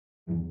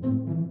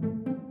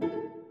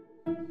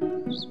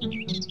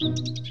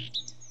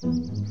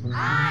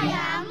I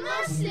am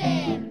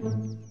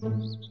Muslim.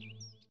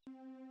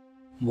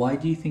 Why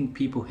do you think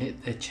people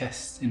hit their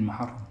chests in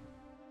Muharram?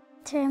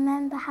 To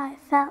remember how it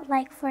felt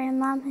like for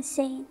Imam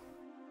Hussein.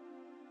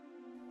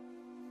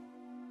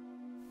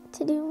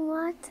 To do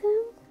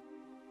martyrdom.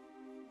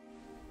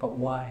 But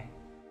why?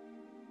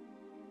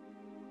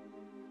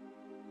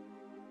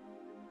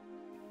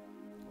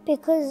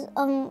 Because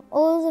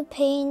all the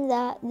pain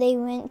that they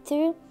went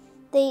through,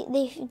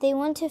 they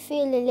want to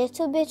feel a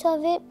little bit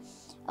of it.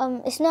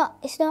 It's not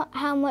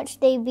how much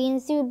they've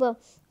been through,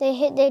 but they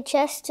hit their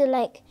chest to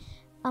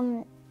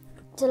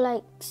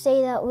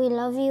say that we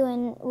love you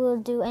and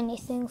we'll do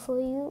anything for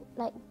you,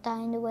 like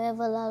die in the way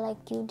of Allah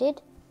like you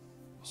did,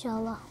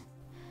 inshallah.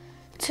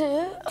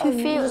 To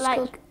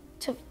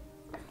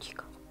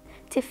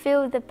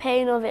feel the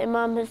pain of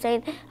Imam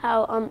Hussein,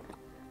 how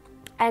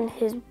and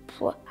his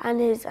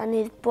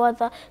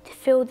brother, to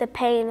feel the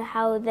pain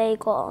how they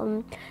got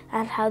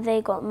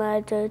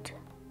murdered.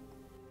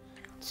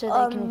 So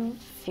they can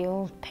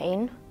feel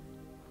pain?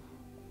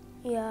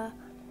 Yeah.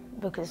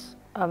 Because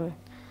Imam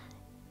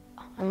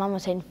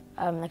Hussein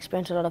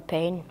experienced a lot of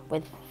pain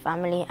with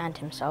family and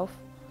himself.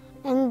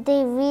 And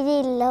they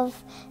really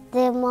love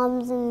their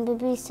moms and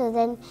babies, so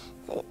then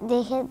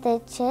they hit their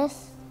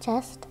chest.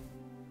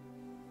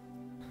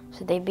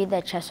 So they beat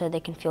their chest so they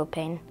can feel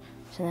pain,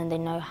 so then they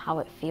know how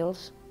it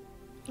feels.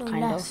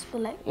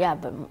 Yeah,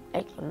 but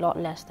a lot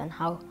less than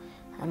how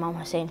Imam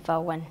Hussein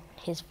felt when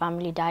his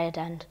family died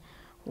and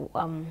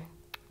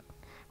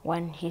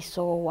when he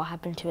saw what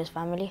happened to his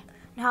family.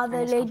 And how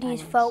the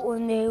ladies felt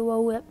when they were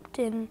whipped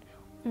on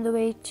the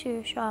way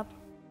to Sham.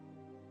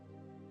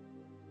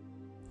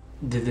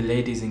 Did the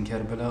ladies in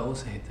Karbala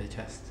also hit their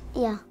chest?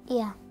 Yeah.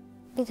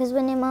 Because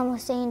when Imam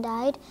Hussein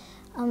died,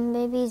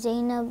 baby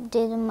Zainab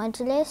did a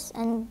majlis,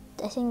 and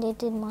I think they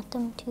did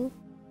matam too.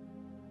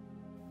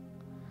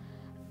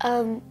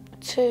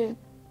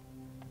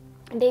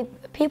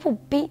 People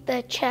beat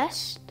their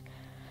chest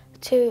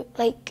to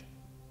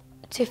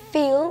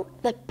feel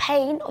the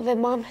pain of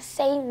Imam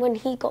Hussein when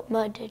he got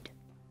murdered.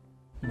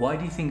 Why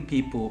do you think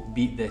people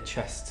beat their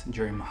chest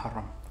during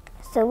Muharram?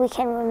 So we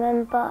can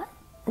remember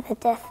the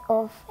death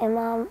of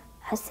Imam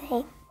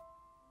Hussein.